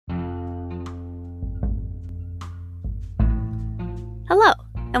Hello,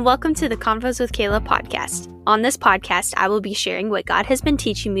 and welcome to the Convos with Kayla podcast. On this podcast, I will be sharing what God has been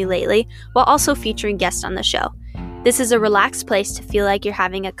teaching me lately, while also featuring guests on the show. This is a relaxed place to feel like you're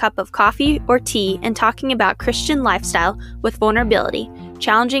having a cup of coffee or tea and talking about Christian lifestyle with vulnerability,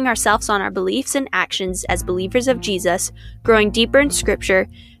 challenging ourselves on our beliefs and actions as believers of Jesus, growing deeper in Scripture,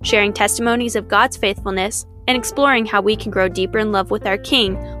 sharing testimonies of God's faithfulness, and exploring how we can grow deeper in love with our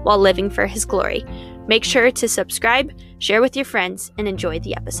King while living for His glory. Make sure to subscribe, share with your friends, and enjoy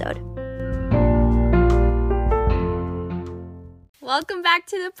the episode. Welcome back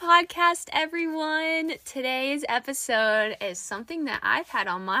to the podcast, everyone. Today's episode is something that I've had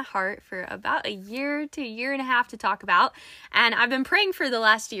on my heart for about a year to a year and a half to talk about. And I've been praying for the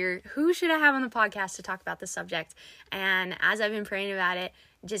last year, who should I have on the podcast to talk about this subject? And as I've been praying about it,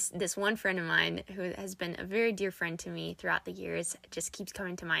 just this one friend of mine who has been a very dear friend to me throughout the years just keeps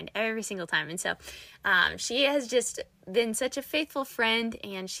coming to mind every single time. And so she has just been such a faithful friend,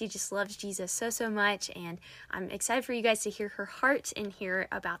 and she just loves Jesus so much. And I'm excited for you guys to hear her heart and hear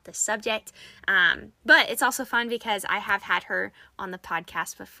about this subject. But it's also fun because I have had her on the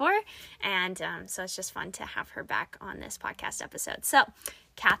podcast before. And so it's just fun to have her back on this podcast episode. So,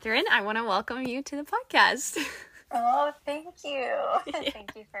 Katherine, I want to welcome you to the podcast. Oh, thank you. Yeah.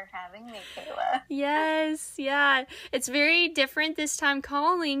 Thank you for having me, Kayla. Yes, yeah. It's very different this time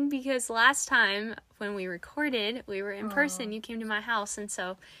calling because last time when we recorded, we were in person. You came to my house, and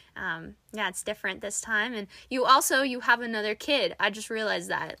so, it's different this time. And you have another kid. I just realized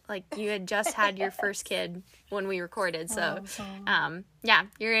that. Like, you had just had your first kid when we recorded. So,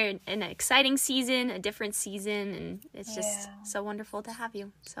 you're in an exciting season, a different season, and it's just so wonderful to have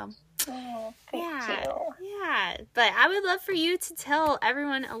you. So. Oh, thank you. Yeah, but I would love for you to tell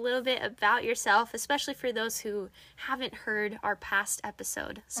everyone a little bit about yourself, especially for those who haven't heard our past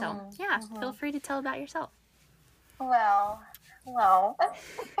episode. So, feel free to tell about yourself. Well,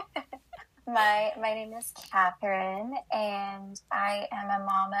 my name is Katherine, and I am a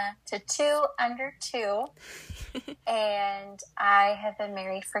mama to two under two, and I have been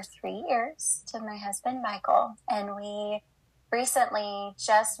married for 3 years to my husband, Michael, and we recently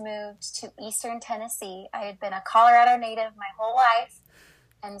just moved to Eastern Tennessee. I had been a Colorado native my whole life,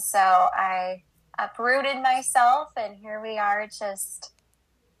 and so I uprooted myself, and here we are just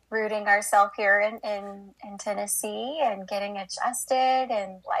rooting ourselves here in Tennessee and getting adjusted,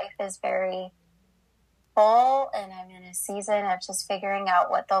 and life is very full, and I'm in a season of just figuring out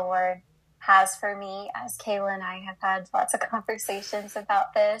what the Lord has for me, as Kayla and I have had lots of conversations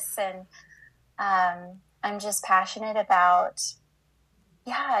about this, and I'm just passionate about,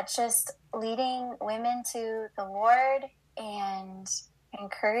 just leading women to the Lord and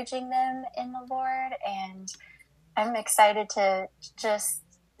encouraging them in the Lord. And I'm excited to just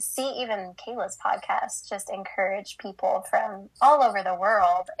see even Kayla's podcast just encourage people from all over the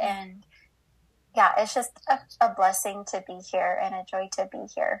world. And it's just a blessing to be here and a joy to be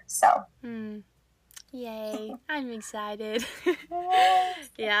here. So. Yay. I'm excited.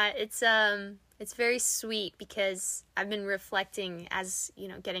 It's very sweet because I've been reflecting as,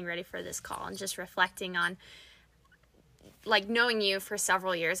 getting ready for this call and just reflecting on, like, knowing you for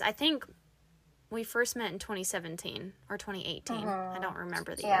several years. I think we first met in 2017 or 2018. I don't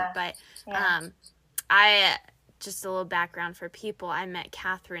remember the year, but just a little background for people. I met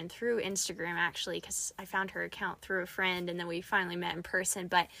Katherine through Instagram, actually, because I found her account through a friend, and then we finally met in person.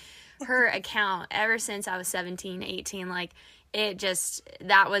 But her account, ever since I was 17, 18, like,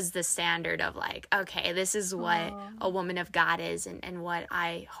 that was the standard of, like, okay, this is what a woman of God is and what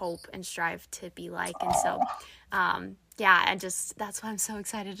I hope and strive to be like. And so, that's why I'm so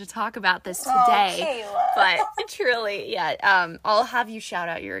excited to talk about this today. But truly, I'll have you shout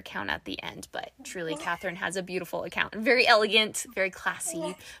out your account at the end. But truly, Katherine has a beautiful account, very elegant, very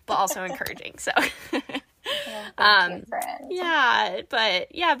classy, but also encouraging. So. Thank you, friend.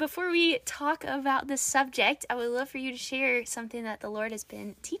 Before we talk about this subject, I would love for you to share something that the Lord has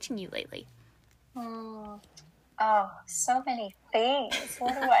been teaching you lately. So many things.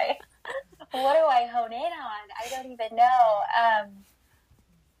 What do I hone in on? I don't even know.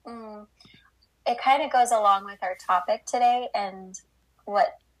 It kind of goes along with our topic today and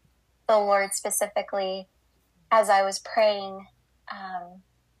what the Lord specifically, as I was praying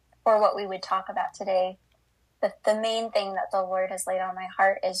for what we would talk about today, the main thing that the Lord has laid on my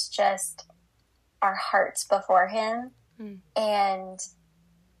heart is just our hearts before Him. And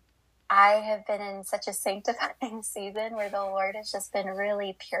I have been in such a sanctifying season where the Lord has just been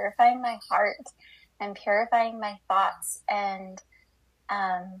really purifying my heart and purifying my thoughts. And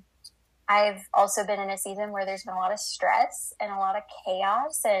I've also been in a season where there's been a lot of stress and a lot of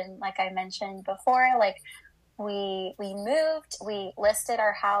chaos. And like I mentioned before, like we moved. We listed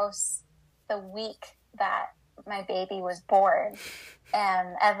our house the week that my baby was born.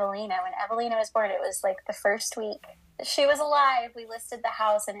 Evelina, when Evelina was born, it was like the first week she was alive. We listed the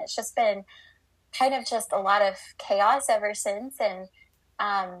house, and it's just been kind of just a lot of chaos ever since. And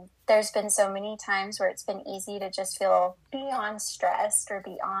there's been so many times where it's been easy to just feel beyond stressed or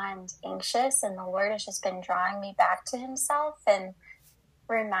beyond anxious. And the Lord has just been drawing me back to himself and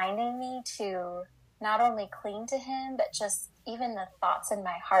reminding me to not only cling to him, but just even the thoughts in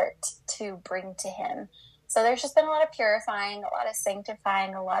my heart to bring to him. So there's just been a lot of purifying, a lot of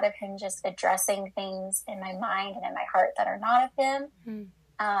sanctifying, a lot of him just addressing things in my mind and in my heart that are not of him,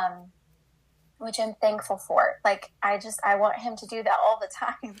 which I'm thankful for. Like, I want him to do that all the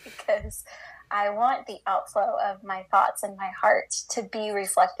time, because I want the outflow of my thoughts and my heart to be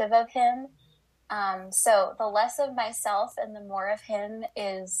reflective of him. So the less of myself and the more of him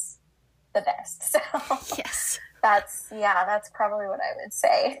is the best. So yes, that's probably what I would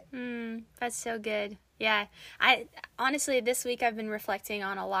say. That's so good. Yeah. I honestly, this week I've been reflecting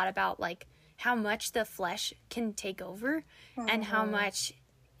on a lot about like how much the flesh can take over and how much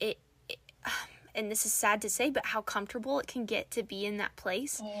it and this is sad to say, but how comfortable it can get to be in that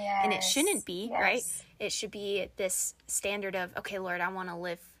place. Yes. And it shouldn't be, right? It should be this standard of, okay, Lord, I want to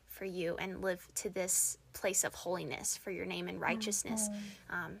live for you and live to this place of holiness for your name and righteousness.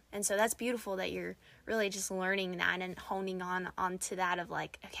 And so that's beautiful that you're really just learning that and honing on to that of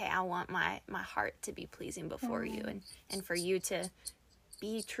like, okay, I want my heart to be pleasing before you and for you to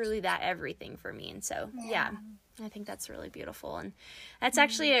be truly that everything for me. And so, I think that's really beautiful. And that's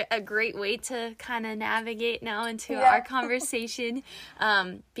actually a great way to kind of navigate now into our conversation,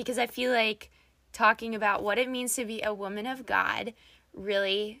 because I feel like talking about what it means to be a woman of God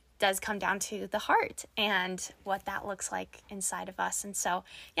really does come down to the heart and what that looks like inside of us. And so,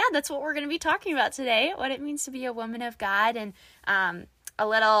 that's what we're going to be talking about today, what it means to be a woman of God. And a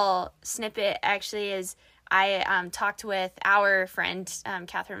little snippet actually is I talked with our friend,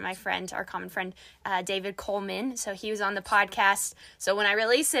 Katherine, my friend, our common friend, David Coleman. So he was on the podcast. So when I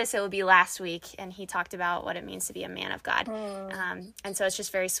release this, it will be last week. And he talked about what it means to be a man of God. And so it's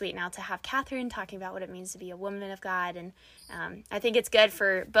just very sweet now to have Katherine talking about what it means to be a woman of God. And I think it's good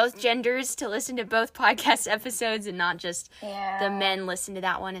for both genders to listen to both podcast episodes and not just the men listen to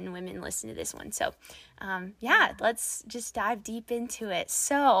that one and women listen to this one. So let's just dive deep into it.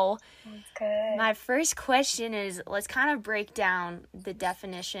 So my first question is, let's kind of break down the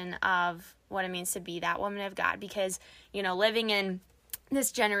definition of what it means to be that woman of God, because, living in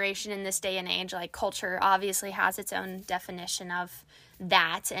this generation, in this day and age, like culture obviously has its own definition of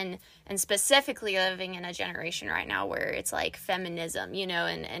that, and specifically living in a generation right now where it's like feminism,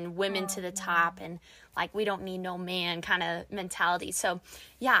 and women to the top, and like we don't need no man kind of mentality. So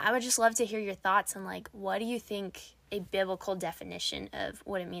I would just love to hear your thoughts on like, what do you think a biblical definition of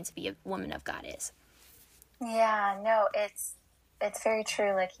what it means to be a woman of God is? It's very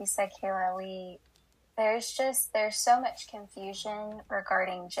true. Like you said, Kayla, there's so much confusion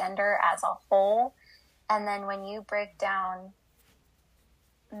regarding gender as a whole. And then when you break down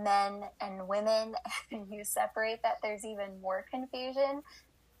men and women and you separate that, there's even more confusion.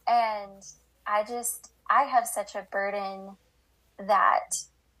 And I have such a burden that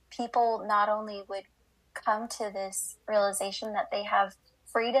people not only would come to this realization that they have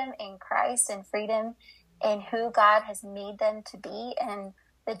freedom in Christ and freedom in who God has made them to be and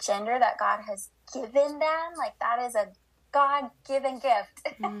the gender that God has given them. Like, that is a God-given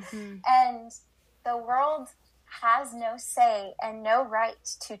gift. And the world has no say and no right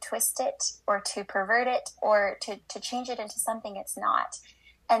to twist it or to pervert it or to change it into something it's not.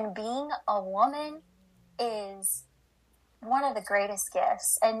 And being a woman is one of the greatest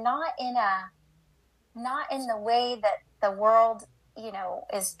gifts, and not in the way that the world,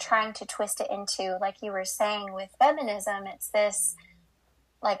 is trying to twist it into. Like you were saying with feminism, it's this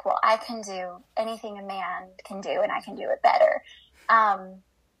like, well, I can do anything a man can do and I can do it better.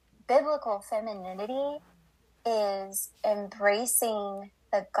 Biblical femininity is embracing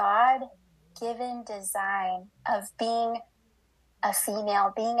the God-given design of being a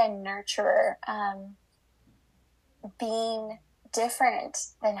female, being a nurturer, being different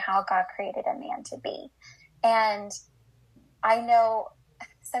than how God created a man to be. And I know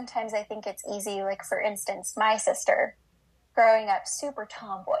sometimes I think it's easy, like for instance, my sister growing up super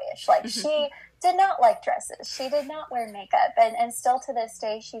tomboyish, like she did not like dresses. She did not wear makeup. And still to this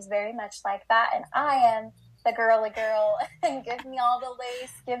day, she's very much like that. And I am the girly girl and give me all the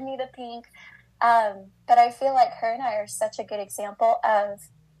lace, give me the pink. But I feel like her and I are such a good example of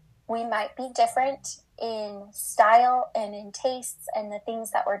we might be different in style and in tastes and the things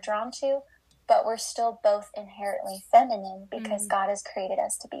that we're drawn to, but we're still both inherently feminine because God has created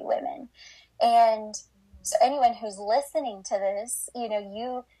us to be women. And so anyone who's listening to this,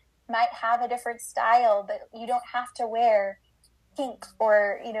 you might have a different style, but you don't have to wear pink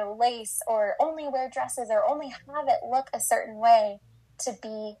or, lace, or only wear dresses, or only have it look a certain way to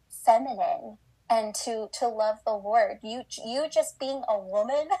be feminine and to love the Lord. You just being a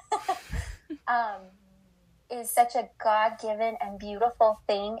woman is such a God-given and beautiful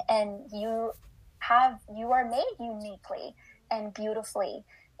thing, and you are made uniquely and beautifully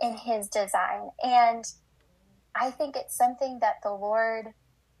in His design. And I think it's something that the Lord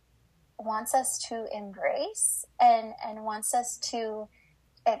wants us to embrace and wants us to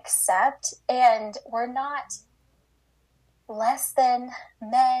accept. And we're not less than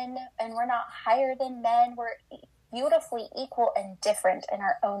men, and we're not higher than men. We're beautifully equal and different in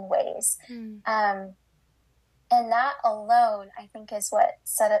our own ways. And that alone, I think, is what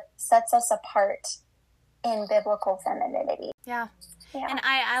sets us apart in biblical femininity. Yeah. And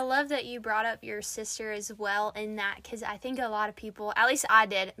I love that you brought up your sister as well in that, because I think a lot of people, at least I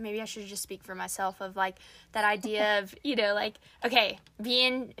did, maybe I should just speak for myself, of like that idea of, like, okay,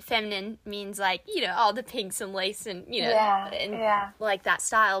 being feminine means like, all the pinks and lace and, like that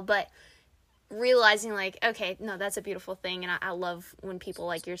style. But realizing like, okay, no, that's a beautiful thing. And I love when people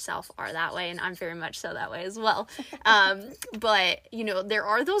like yourself are that way. And I'm very much so that way as well. But, there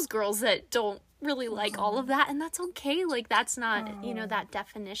are those girls that don't really like all of that, and that's okay. Like, that's not that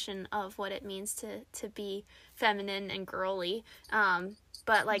definition of what it means to be feminine and girly,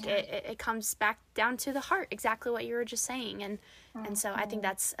 but like it comes back down to the heart, exactly what you were just saying. And so I think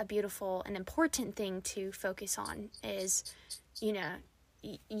that's a beautiful and important thing to focus on is,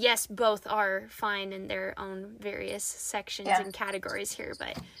 yes, both are fine in their own various sections and categories here,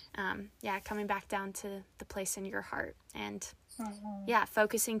 but coming back down to the place in your heart, and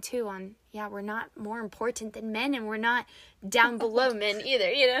focusing too on, we're not more important than men, and we're not down below men either.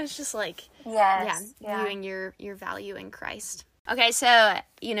 It's just like, viewing your value in Christ. Okay, so,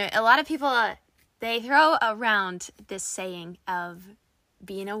 a lot of people, they throw around this saying of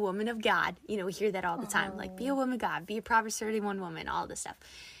being a woman of God. We hear that all the time, like, be a woman of God, be a Proverbs 31 woman, all this stuff.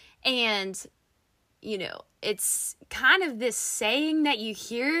 And, it's kind of this saying that you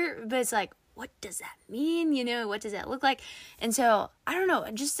hear, but it's like, what does that mean? What does that look like? And so, I don't know,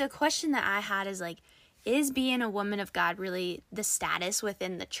 just a question that I had is like, is being a woman of God really the status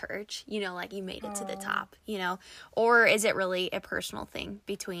within the church? Like you made it to the top, or is it really a personal thing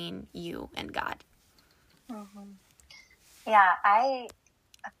between you and God? Yeah,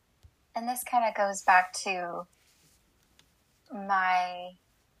 and this kind of goes back to my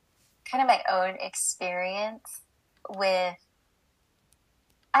own experience with,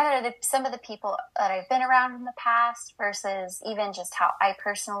 I don't know, some of the people that I've been around in the past versus even just how I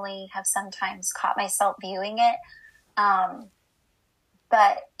personally have sometimes caught myself viewing it.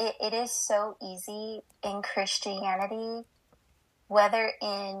 But it is so easy in Christianity, whether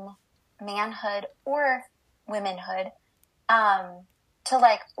in manhood or womanhood, to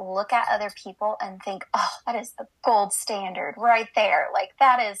like look at other people and think, oh, that is the gold standard right there. Like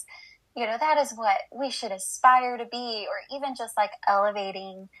that is what we should aspire to be, or even just like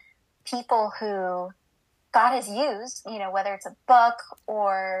elevating people who God has used, whether it's a book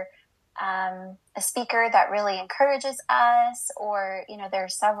or a speaker that really encourages us, or, there are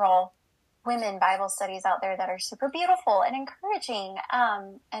several women Bible studies out there that are super beautiful and encouraging,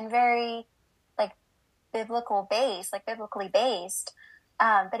 and very like biblically based.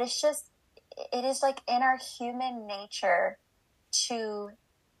 But it is like in our human nature to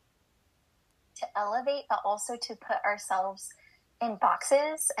elevate, but also to put ourselves in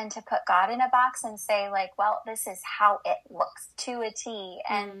boxes and to put God in a box and say like, well, this is how it looks to a T,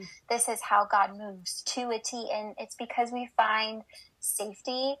 and this is how God moves to a T. And it's because we find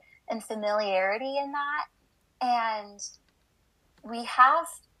safety and familiarity in that. And we have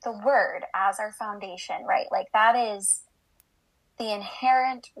the Word as our foundation, right? Like that is the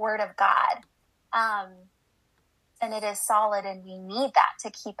inherent Word of God. And it is solid, and we need that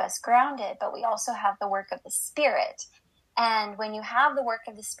to keep us grounded. But we also have the work of the Spirit. And when you have the work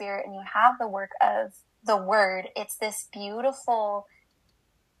of the Spirit and you have the work of the Word, it's this beautiful,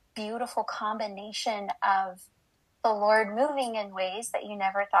 beautiful combination of the Lord moving in ways that you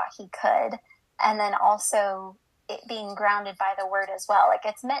never thought He could. And then also it being grounded by the Word as well. Like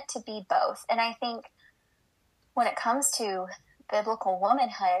it's meant to be both. And I think when it comes to biblical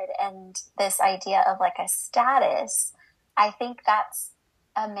womanhood and this idea of like a status, I think that's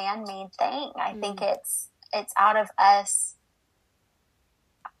a man-made thing. I think it's out of us,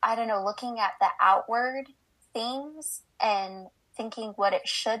 I don't know, looking at the outward things and thinking what it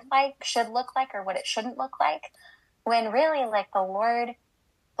should look like, or what it shouldn't look like, when really, like, the Lord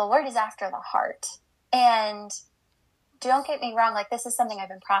is after the heart. And don't get me wrong, like, this is something I've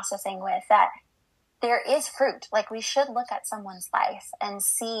been processing with, that there is fruit. Like, we should look at someone's life and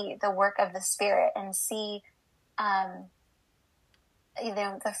see the work of the Spirit, and see, the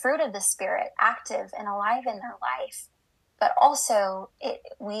fruit of the Spirit active and alive in their life. But also,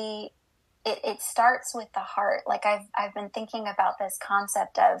 it starts with the heart. Like, I've been thinking about this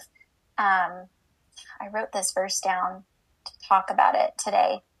concept of, I wrote this verse down to talk about it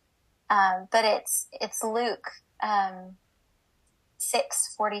today. But it's Luke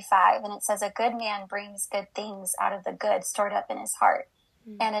 6:45, and it says, "A good man brings good things out of the good stored up in his heart,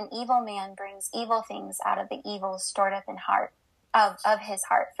 and an evil man brings evil things out of the evil stored up in heart of his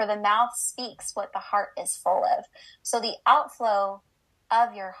heart. For the mouth speaks what the heart is full of." So the outflow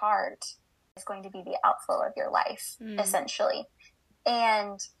of your heart is going to be the outflow of your life, essentially.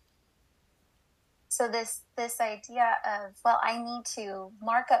 And so this idea of, well, I need to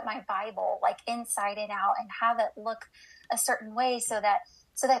mark up my Bible, like, inside and out, and have it look a certain way so that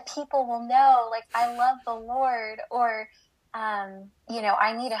people will know, like, I love the Lord, or, I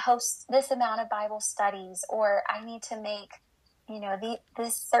need to host this amount of Bible studies, or I need to make,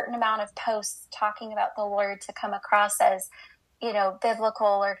 this certain amount of posts talking about the Lord to come across as,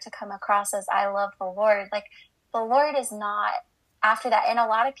 biblical, or to come across as I love the Lord. Like, the Lord is not after that. And a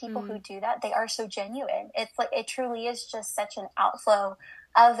lot of people who do that, they are so genuine. It's like, it truly is just such an outflow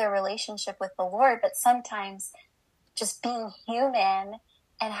of their relationship with the Lord. But sometimes, just being human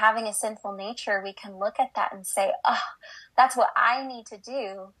and having a sinful nature, we can look at that and say, oh, that's what I need to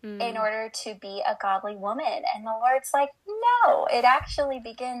do in order to be a godly woman. And the Lord's like, no, it actually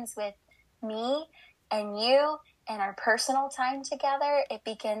begins with me and you and our personal time together. It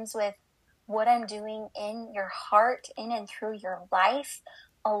begins with what I'm doing in your heart, in and through your life.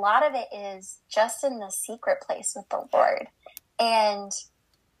 A lot of it is just in the secret place with the Lord. And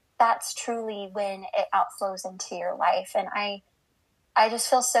that's truly when it outflows into your life. And I just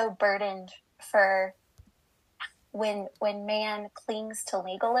feel so burdened for when man clings to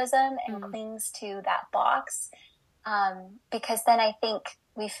legalism and clings to that box, because then I think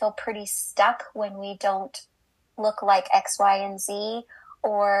we feel pretty stuck when we don't look like X, Y, and Z,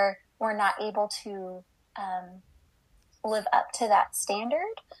 or we're not able to live up to that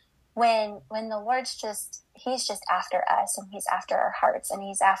standard. When the Lord's he's just after us, and he's after our hearts, and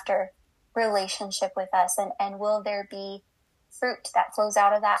he's after relationship with us. And will there be fruit that flows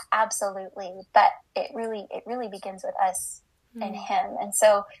out of that? Absolutely. But it really begins with us and him. And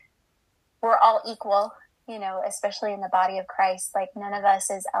so we're all equal, especially in the body of Christ. Like, none of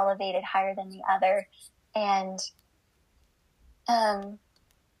us is elevated higher than the other. And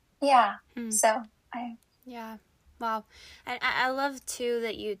Yeah. Wow. And I love, too,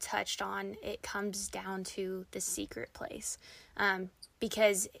 that you touched on it comes down to the secret place.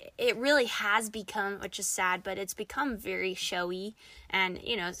 Because it really has become, which is sad, but it's become very showy. And,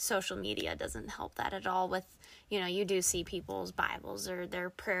 social media doesn't help that at all with, you do see people's Bibles or their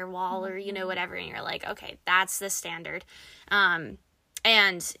prayer wall or, whatever. And you're like, okay, that's the standard. And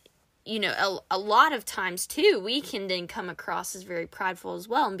a lot of times, too, we can then come across as very prideful as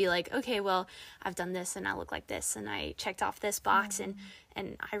well and be like, okay, well, I've done this and I look like this and I checked off this box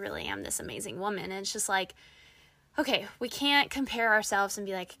and I really am this amazing woman. And it's just like, okay, we can't compare ourselves and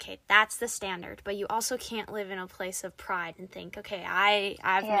be like, okay, that's the standard. But you also can't live in a place of pride and think, okay,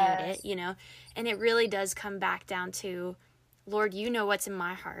 I've made it, And it really does come back down to, Lord, you know what's in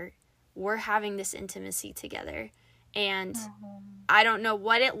my heart. We're having this intimacy together. And I don't know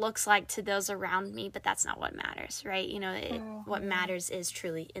what it looks like to those around me, but that's not what matters, right? What matters is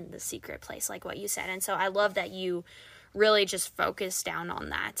truly in the secret place, like what you said. And so I love that you really just focus down on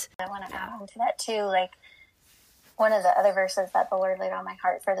that. I want to add on to that too. Like, one of the other verses that the Lord laid on my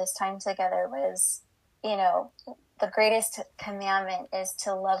heart for this time together was, the greatest commandment is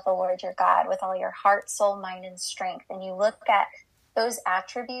to love the Lord your God with all your heart, soul, mind, and strength. And you look at those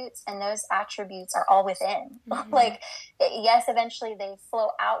attributes, and those attributes are all within. Like, yes, eventually they flow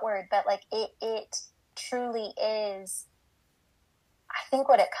outward, but like it truly is. I think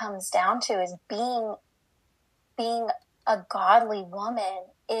what it comes down to is being a godly woman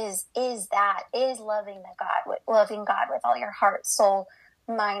is loving God with all your heart, soul,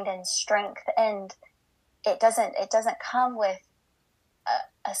 mind, and strength. And it doesn't come with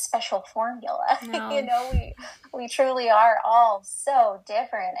a special formula. No. We truly are all so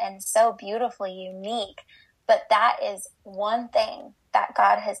different and so beautifully unique, but that is one thing that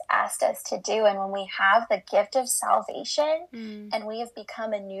God has asked us to do. And when we have the gift of salvation and we have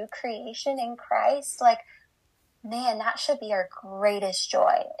become a new creation in Christ, like, man, that should be our greatest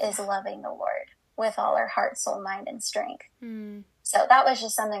joy, is loving the Lord with all our heart, soul, mind, and strength. So that was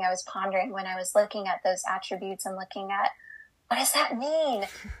just something I was pondering when I was looking at those attributes and looking at, what does that mean?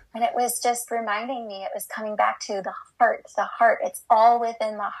 And it was just reminding me, it was coming back to the heart, it's all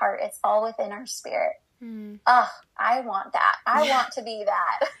within the heart. It's all within our spirit. I want that. I want to be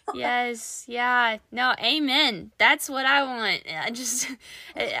that. Yes. Yeah. No, amen. That's what I want.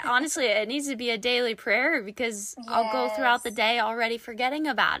 Honestly, it needs to be a daily prayer, because I'll go throughout the day already forgetting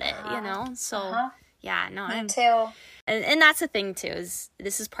about it, So, yeah, no, Me too. And that's the thing too, is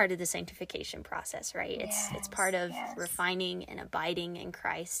this is part of the sanctification process, right? It's part of refining and abiding in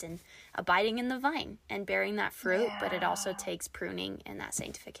Christ and abiding in the vine and bearing that fruit, but it also takes pruning and that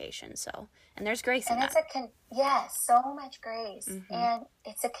sanctification. So, and there's grace in that. So much grace. And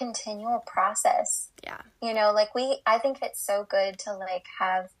it's a continual process. Yeah. I think it's so good to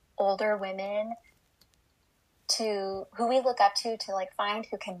have older women who we look up to find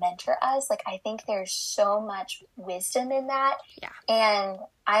who can mentor us. I think there's so much wisdom in that. Yeah. And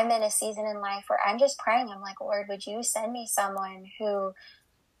I'm in a season in life where I'm just praying. I'm like, Lord, would you send me someone who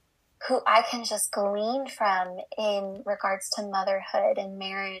I can just glean from in regards to motherhood and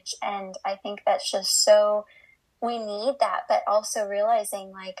marriage. And I think that's just we need that, but also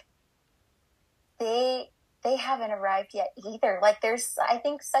realizing they haven't arrived yet either. There's, I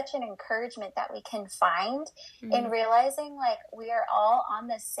think, such an encouragement that we can find in realizing we are all on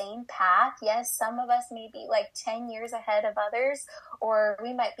the same path. Yes, some of us may be 10 years ahead of others, or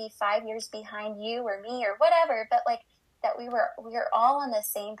we might be 5 years behind you or me or whatever, but that we are all on the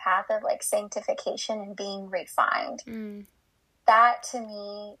same path of sanctification and being refined. That to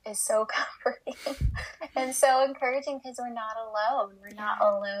me is so comforting and so encouraging, because we're not alone. We're not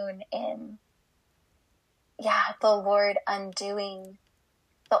alone in the Lord undoing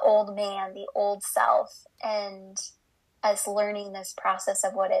the old man, the old self, and us learning this process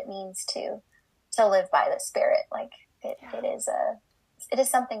of what it means to live by the Spirit. It is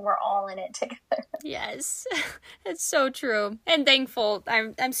something we're all in it together. Yes, it's so true. And thankful.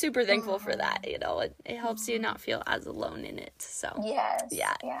 I'm super thankful for that. It helps you not feel as alone in it. So yes.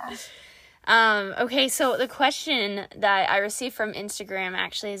 Yeah. Okay, so the question that I received from Instagram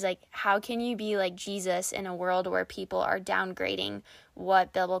actually is how can you be like Jesus in a world where people are downgrading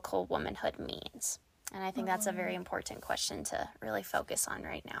what biblical womanhood means? And I think that's a very important question to really focus on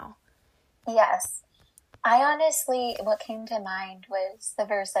right now. Yes. I honestly, what came to mind was the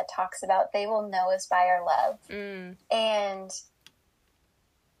verse that talks about they will know us by our love. And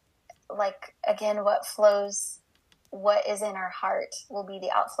again, what is in our heart will be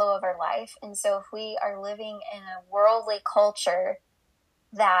the outflow of our life. And so if we are living in a worldly culture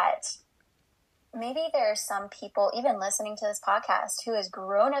that maybe there are some people even listening to this podcast who has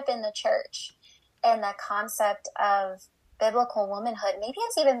grown up in the church, and the concept of biblical womanhood maybe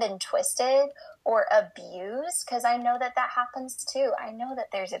it's even been twisted or abused, because I know that happens too. I know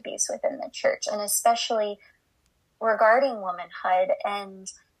that there's abuse within the church, and especially regarding womanhood,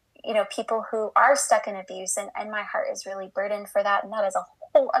 and people who are stuck in abuse, and my heart is really burdened for that, and that is a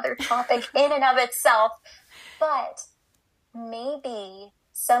whole other topic in and of itself. But maybe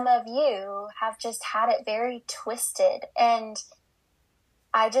some of you have just had it very twisted, and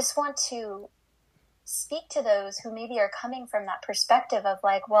I just want to speak to those who maybe are coming from that perspective of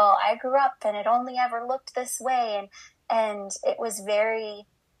well, I grew up and it only ever looked this way, and it was very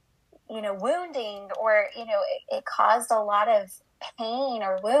wounding, or it caused a lot of pain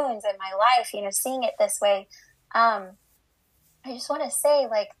or wounds in my life, seeing it this way. I just want to say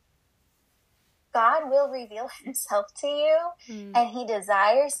God will reveal himself to you, and he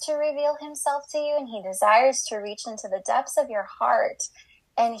desires to reveal himself to you, and he desires to reach into the depths of your heart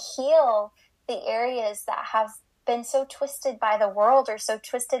and heal the areas that have been so twisted by the world, or so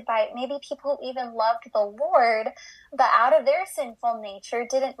twisted by maybe people who even loved the Lord, but out of their sinful nature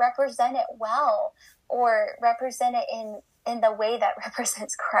didn't represent it well, or represent it in the way that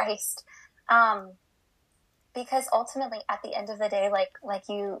represents Christ. Because ultimately at the end of the day, like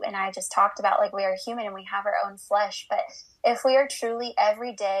you and I just talked about, we are human and we have our own flesh, but if we are truly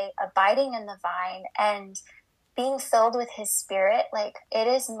every day abiding in the vine and being filled with his Spirit, it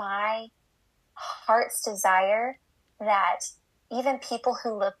is my heart's desire that even people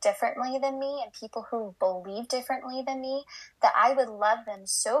who look differently than me and people who believe differently than me, that I would love them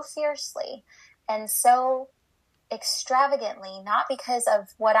so fiercely and so extravagantly, not because of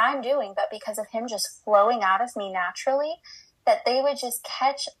what I'm doing, but because of him just flowing out of me naturally, that they would just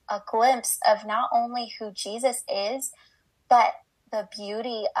catch a glimpse of not only who Jesus is, but the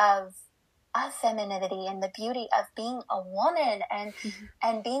beauty of femininity, and the beauty of being a woman,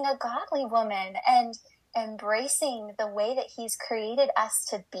 and being a godly woman, and embracing the way that he's created us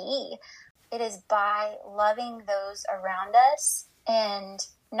to be. It is by loving those around us and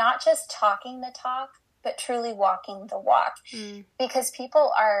not just talking the talk, but truly walking the walk. Because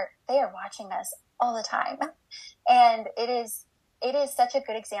people are watching us all the time. And it is such a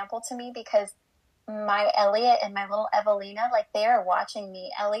good example to me because my Elliot and my little Evelina, like, they are watching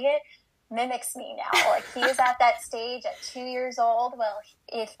me. Elliot mimics me now. Like, he is at that stage at 2 years old. Well,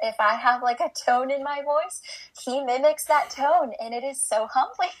 if I have like a tone in my voice, he mimics that tone, and it is so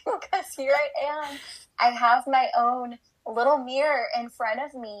humbling because here I am. I have my own little mirror in front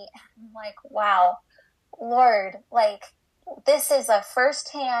of me. I'm like, wow, Lord, like, this is a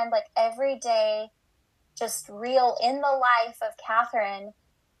firsthand, like, every day, just real in the life of Katherine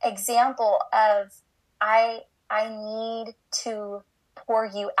example of I need to pour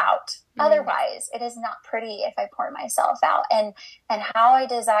you out. Otherwise, it is not pretty if I pour myself out. And how I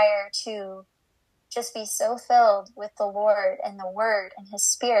desire to just be so filled with the Lord and the Word and His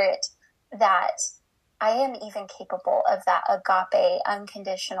Spirit that I am even capable of that agape,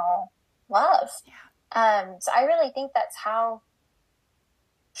 unconditional love. Yeah. So I really think that's how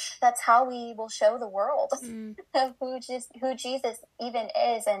we will show the world of who Jesus even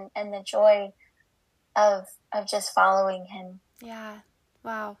is, and the joy of just following Him. Yeah.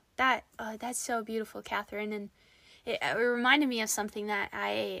 Wow. That's so beautiful, Katherine. And it reminded me of something that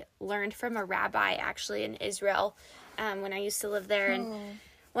I learned from a rabbi actually in Israel when I used to live there. And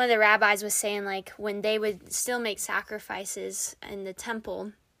one of the rabbis was saying, like, when they would still make sacrifices in the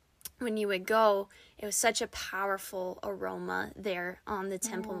temple, when you would go, it was such a powerful aroma there on the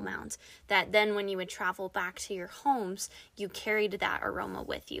Temple Mount that then when you would travel back to your homes, you carried that aroma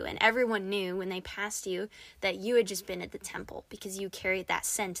with you. And everyone knew when they passed you that you had just been at the temple because you carried that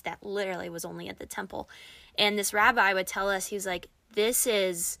scent that literally was only at the temple. And this rabbi would tell us, he was like, this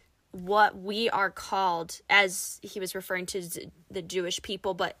is what we are called, as he was referring to the Jewish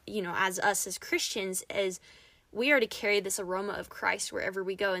people, but, you know, as us as Christians, as we are to carry this aroma of Christ wherever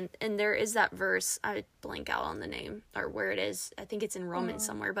we go. And there is that verse, I blank out on the name or where it is. I think it's in Romans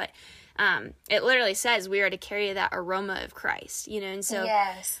somewhere, but it literally says we are to carry that aroma of Christ, you know? And so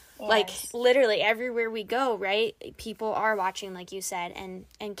like literally everywhere we go, right? People are watching, like you said,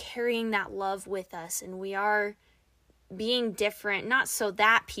 and carrying that love with us. And we are being different, not so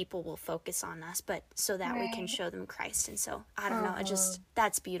that people will focus on us, but so that we can show them Christ. And so, I don't know,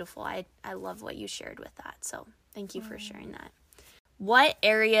 that's beautiful. I love what you shared with that. So thank you for sharing that. What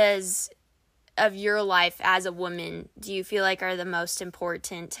areas of your life as a woman do you feel like are the most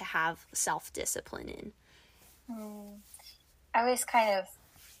important to have self-discipline in? I was kind of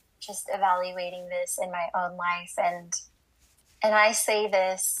just evaluating this in my own life, and I say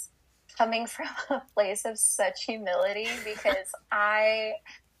this coming from a place of such humility because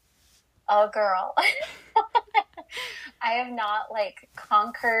girl, I have not like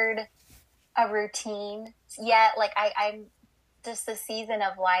conquered a routine yet. Like I'm just the season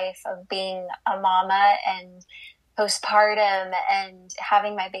of life of being a mama and postpartum and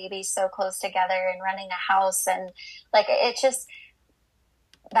having my babies so close together and running a house, and like it just,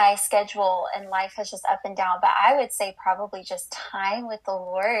 my schedule and life has just up and down. But I would say probably just time with the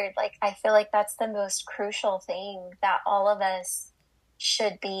Lord. Like, I feel like that's the most crucial thing that all of us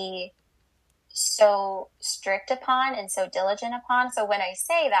should be so strict upon and so diligent upon. So when I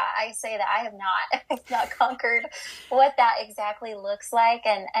say that I have not conquered what that exactly looks like.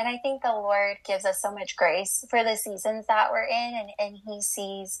 And I think the Lord gives us so much grace for the seasons that we're in, and He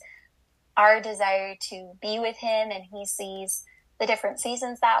sees our desire to be with Him, and He sees the different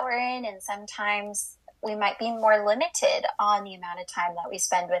seasons that we're in, and sometimes we might be more limited on the amount of time that we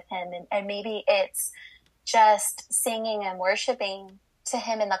spend with Him, and maybe it's just singing and worshiping to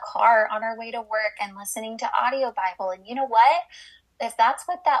Him in the car on our way to work and listening to audio Bible. And you know what? If that's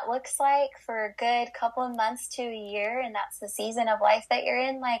what that looks like for a good couple of months to a year, and that's the season of life that you're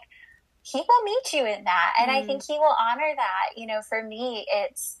in, like, He will meet you in that. And I think He will honor that. You know, for me,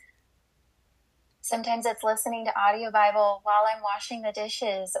 sometimes it's listening to audio Bible while I'm washing the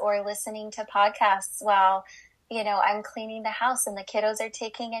dishes, or listening to podcasts while, you know, I'm cleaning the house and the kiddos are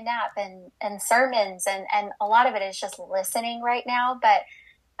taking a nap, and sermons. And a lot of it is just listening right now. But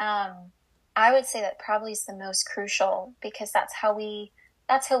I would say that probably is the most crucial, because that's how we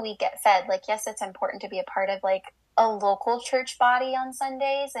get fed. Like, yes, it's important to be a part of like a local church body on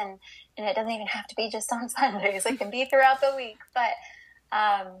Sundays. And it doesn't even have to be just on Sundays. It can be throughout the week.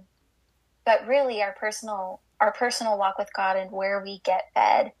 But really, our personal walk with God and where we get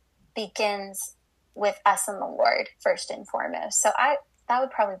fed begins with us and the Lord first and foremost. So that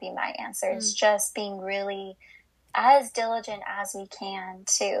would probably be my answer. Is just being really as diligent as we can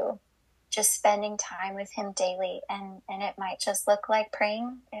to just spending time with him daily. And it might just look like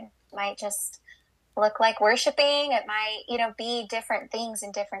praying. It might just look like worshiping. It might, be different things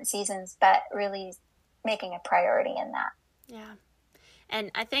in different seasons, but really making a priority in that. Yeah. And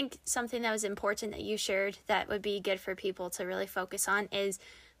I think something that was important that you shared that would be good for people to really focus on is,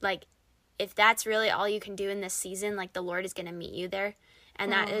 like, if that's really all you can do in this season, like, the Lord is going to meet you there.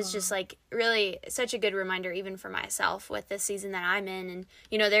 And that is just, like, really such a good reminder, even for myself, with this season that I'm in. And,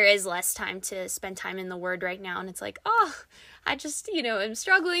 there is less time to spend time in the Word right now. And it's like, I just, am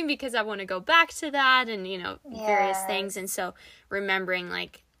struggling because I want to go back to that and, various things. And so remembering,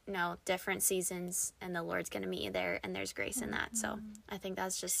 like, different seasons, and the Lord's going to meet you there, and there's grace in that. So I think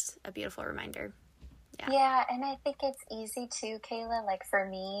that's just a beautiful reminder. Yeah, and I think it's easy too, Kayla. Like, for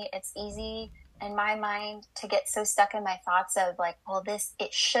me, it's easy in my mind to get so stuck in my thoughts of, like, well,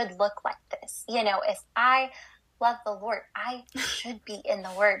 it should look like this. If I love the Lord, I should be in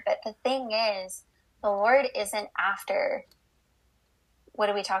the Word. But the thing is, the Lord isn't after, what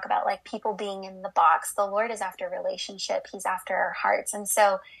do we talk about? Like, people being in the box. The Lord is after relationship. He's after our hearts. And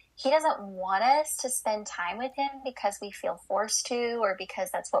so he doesn't want us to spend time with him because we feel forced to, or because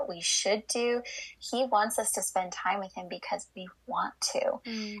that's what we should do. He wants us to spend time with him because we want to.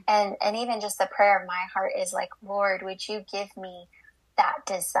 And even just the prayer of my heart is like, Lord, would you give me that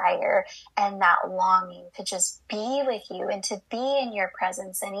desire and that longing to just be with you and to be in your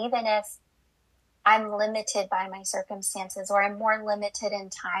presence. And even if I'm limited by my circumstances, or I'm more limited in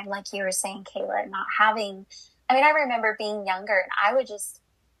time, like you were saying, Kayla, I remember being younger, and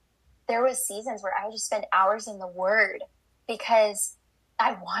there was seasons where I would just spend hours in the Word because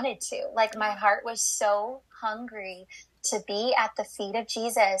I wanted to. Like, my heart was so hungry to be at the feet of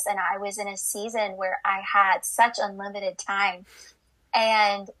Jesus, and I was in a season where I had such unlimited time.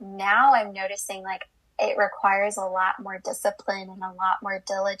 And now I'm noticing, like, it requires a lot more discipline and a lot more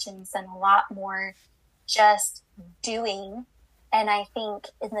diligence and a lot more just doing. And I think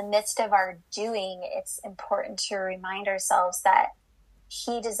in the midst of our doing, it's important to remind ourselves that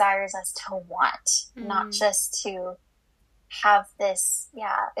he desires us to want, not just to have this.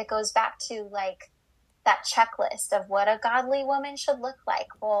 Yeah, it goes back to, like, that checklist of what a godly woman should look like.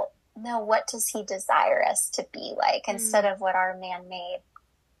 Well, no, what does he desire us to be like, instead of what our man-made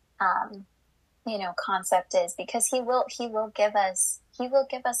concept is, because he will give us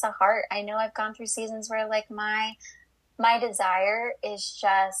a heart. I know I've gone through seasons where, like, my desire is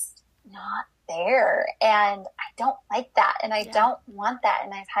just not there, and I don't like that, and I don't want that.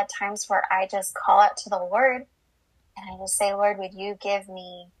 And I've had times where I just call out to the Lord, and I just say, Lord, would you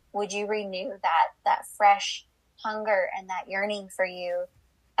renew that fresh hunger and that yearning for you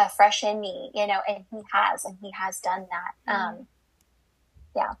afresh in me, and he has done that.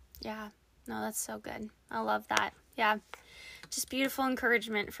 Yeah. No, that's so good. I love that. Yeah. Just beautiful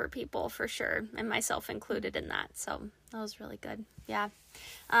encouragement for people, for sure, and myself included in that. So that was really good. Yeah.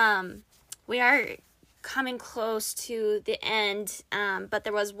 We are coming close to the end, but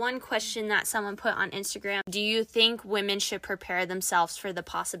there was one question that someone put on Instagram. Do you think women should prepare themselves for the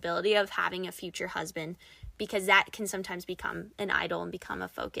possibility of having a future husband? Because that can sometimes become an idol and become a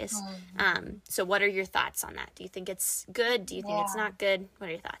focus. So what are your thoughts on that? Do you think it's good? Do you think it's not good? What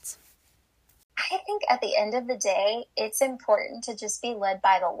are your thoughts? I think at the end of the day, it's important to just be led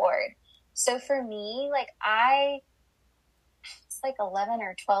by the Lord. So for me, like, it's like 11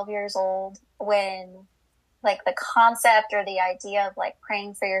 or 12 years old when, like, the concept or the idea of, like,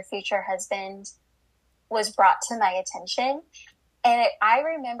 praying for your future husband was brought to my attention. And I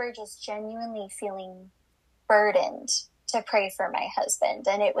remember just genuinely feeling burdened to pray for my husband.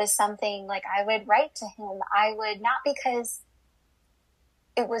 And it was something, like, I would write to him. I would, not because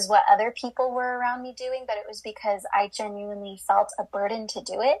it was what other people were around me doing, but it was because I genuinely felt a burden to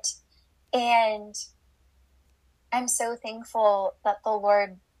do it. And I'm so thankful that the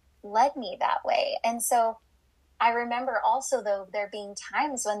Lord led me that way. And so I remember also, though, there being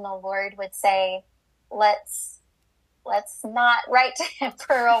times when the Lord would say, let's not write to him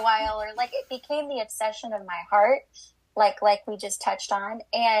for a while, or, like, it became the obsession of my heart, like we just touched on.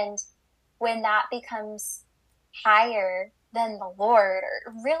 And when that becomes higher than the Lord, or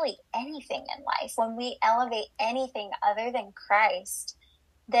really anything in life, when we elevate anything other than Christ,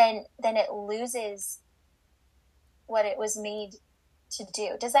 then it loses what it was made to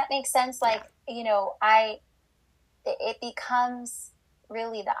do. Does that make sense? Like, it becomes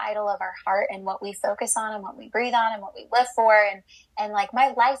really the idol of our heart, and what we focus on, and what we breathe on, and what we live for. And like, my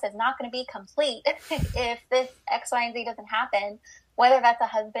life is not going to be complete if this X, Y, and Z doesn't happen, whether that's a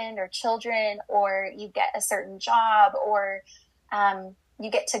husband or children, or you get a certain job, or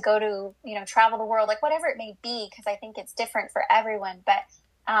you get to go to, travel the world, like, whatever it may be, because I think it's different for everyone. But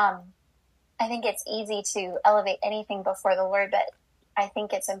I think it's easy to elevate anything before the Lord, but I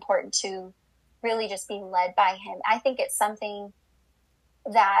think it's important to really just be led by him. I think it's something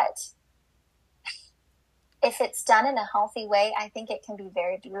that if it's done in a healthy way, I think it can be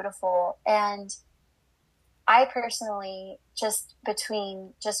very beautiful. And I personally, just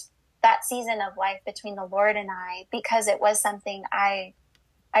between just that season of life between the Lord and I, because it was something I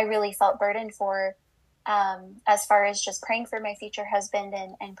really felt burdened for, as far as just praying for my future husband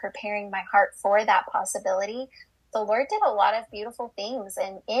and preparing my heart for that possibility, the Lord did a lot of beautiful things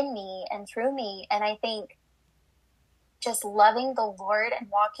in me and through me. And I think just loving the Lord and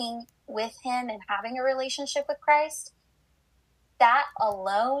walking with him and having a relationship with Christ, that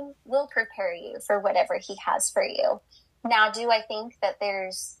alone will prepare you for whatever he has for you. Now, do I think that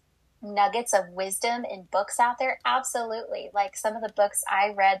there's nuggets of wisdom in books out there? Absolutely. Like some of the books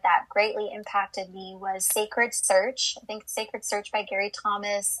I read that greatly impacted me was Sacred Search. I think Sacred Search by Gary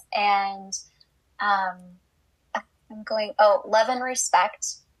Thomas, and Love and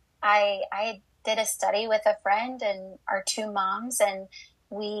Respect. I did a study with a friend and our two moms, and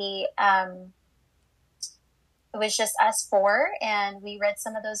we it was just us four, and we read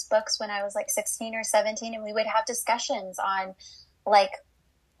some of those books when I was like 16 or 17, and we would have discussions on like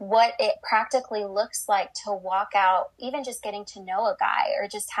what it practically looks like to walk out, even just getting to know a guy or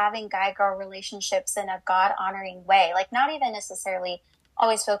just having guy-girl relationships in a God-honoring way. Like not even necessarily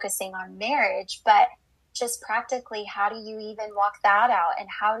always focusing on marriage, but just practically, how do you even walk that out? And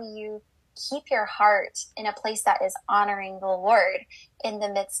how do you keep your heart in a place that is honoring the Lord in the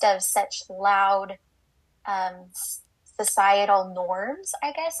midst of such loud societal norms,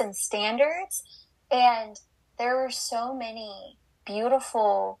 I guess, and standards? And there were so many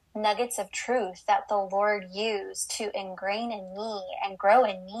beautiful nuggets of truth that the Lord used to ingrain in me and grow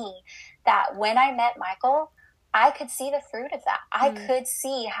in me, that when I met Michael, I could see the fruit of that. I could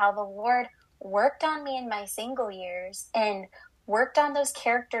see how the Lord worked on me in my single years and worked on those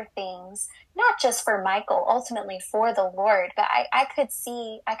character things, not just for Michael, ultimately for the Lord, but I could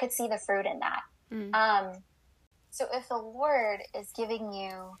see the fruit in that. So if the Lord is giving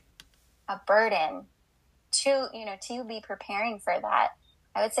you a burden to be preparing for that,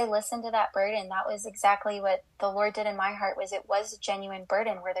 I would say listen to that burden. That was exactly what the Lord did in my heart. It was a genuine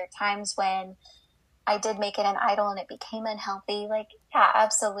burden. Were there times when I did make it an idol and it became unhealthy? Like, yeah,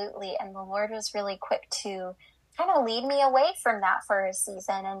 absolutely. And the Lord was really quick to kind of lead me away from that for a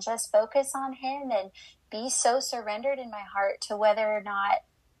season and just focus on him and be so surrendered in my heart to whether or not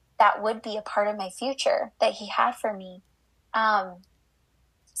that would be a part of my future that he had for me.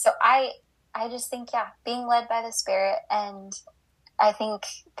 So I just think, being led by the Spirit. And I think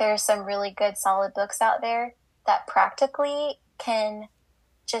there's some really good, solid books out there that practically can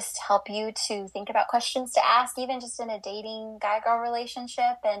just help you to think about questions to ask, even just in a dating guy-girl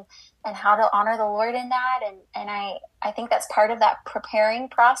relationship, and how to honor the Lord in that. And I think that's part of that preparing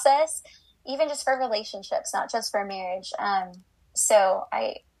process, even just for relationships, not just for marriage. So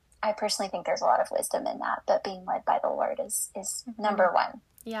I personally think there's a lot of wisdom in that, but being led by the Lord is number one.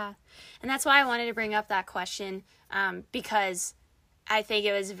 Yeah. And that's why I wanted to bring up that question, because I think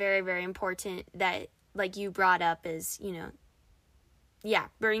it was very, very important that, like you brought up, is,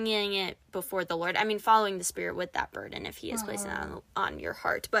 bringing it before the Lord. I mean, following the Spirit with that burden if he is placing that on your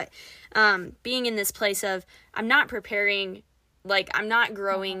heart. But being in this place of, I'm not preparing, like I'm not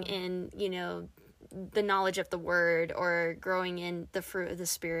growing in, the knowledge of the Word, or growing in the fruit of the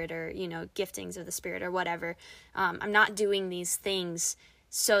Spirit, or, giftings of the Spirit, or whatever. I'm not doing these things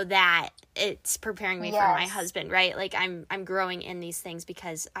so that it's preparing me for my husband, right? Like I'm growing in these things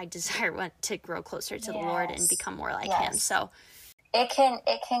because I desire to grow closer to the Lord and become more like him. So it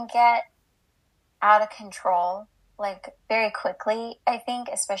can get out of control, like very quickly, I think,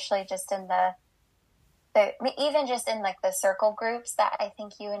 especially just in even just in like the circle groups that I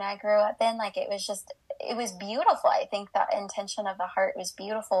think you and I grew up in. Like it was beautiful. I think the intention of the heart was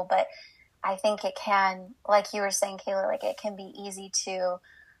beautiful, but I think it can, like you were saying, Kayla, like it can be easy to,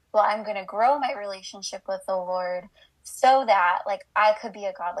 well, I'm going to grow my relationship with the Lord so that like I could be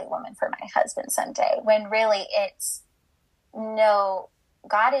a godly woman for my husband someday, when really it's, no,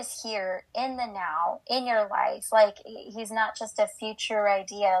 God is here in the now, in your life. Like he's not just a future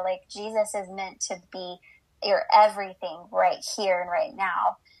idea. Like Jesus is meant to be your everything right here and right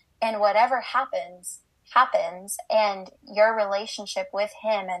now. And whatever happens, and your relationship with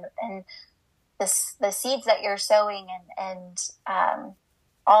him and the seeds that you're sowing and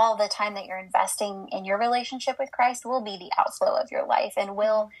all the time that you're investing in your relationship with Christ will be the outflow of your life, and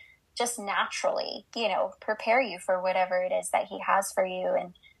will just naturally, prepare you for whatever it is that he has for you.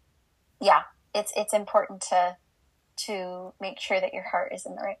 And it's important to make sure that your heart is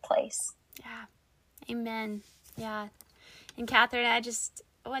in the right place. Yeah. Amen. Yeah. And Katherine,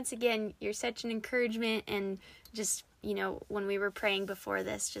 once again, you're such an encouragement, and just, when we were praying before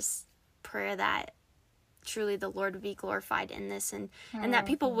this, just prayer that truly the Lord would be glorified in this, and that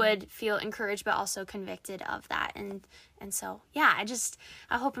people would feel encouraged but also convicted of that. And so, yeah,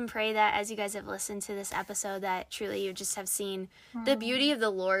 I hope and pray that as you guys have listened to this episode, that truly you just have seen the beauty of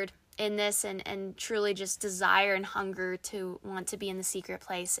the Lord in this, and truly just desire and hunger to want to be in the secret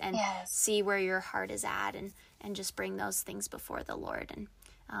place and see where your heart is at, and just bring those things before the Lord.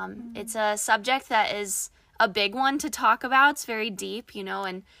 And it's a subject that is a big one to talk about. It's very deep,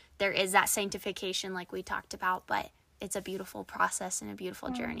 and there is that sanctification like we talked about, but it's a beautiful process and a beautiful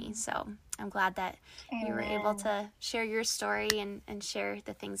journey. So I'm glad that you were able to share your story and share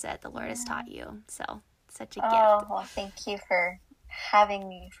the things that the Lord has taught you. So such a gift. Oh, well, thank you for having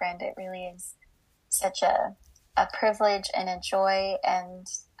me, friend. It really is such a privilege and a joy. And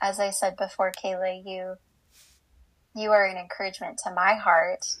as I said before, Kayla, you are an encouragement to my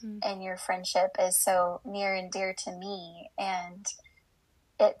heart, and your friendship is so near and dear to me. And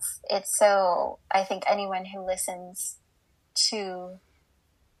it's so, I think anyone who listens to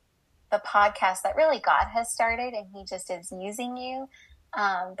the podcast that really God has started, and he just is using you.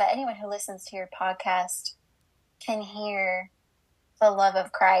 But anyone who listens to your podcast can hear the love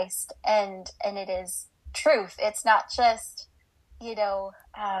of Christ, and it is truth. It's not just, the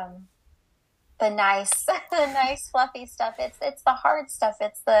nice fluffy stuff. It's the hard stuff.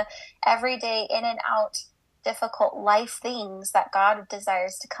 It's the everyday in and out difficult life things that God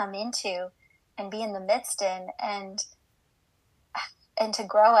desires to come into and be in the midst in, and to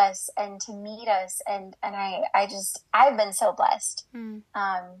grow us and to meet us. And I've been so blessed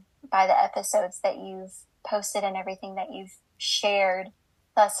by the episodes that you've posted and everything that you've shared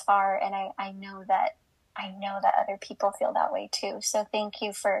thus far. And I know that other people feel that way too. So thank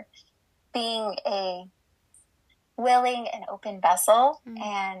you for being a willing and open vessel.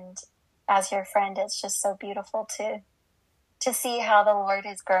 And as your friend, it's just so beautiful to see how the Lord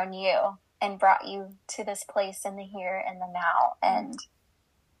has grown you and brought you to this place in the here and the now. And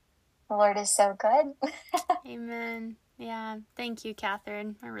the Lord is so good. Amen. Yeah. Thank you,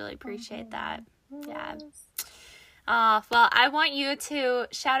 Katherine. I really appreciate that. Yeah. Well, I want you to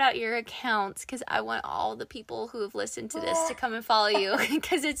shout out your account, because I want all the people who have listened to this to come and follow you,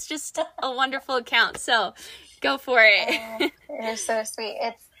 because it's just a wonderful account. So go for it. You're so sweet.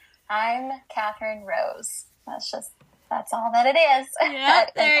 I'm Katherine Rose. That's all that it is. Yeah,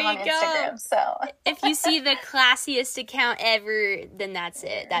 there on you Instagram, go. So if you see the classiest account ever, then that's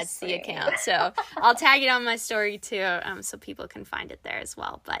it. That's the account. So I'll tag it on my story too, so people can find it there as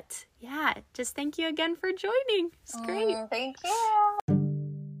well. But yeah, just thank you again for joining. It's great. Thank you.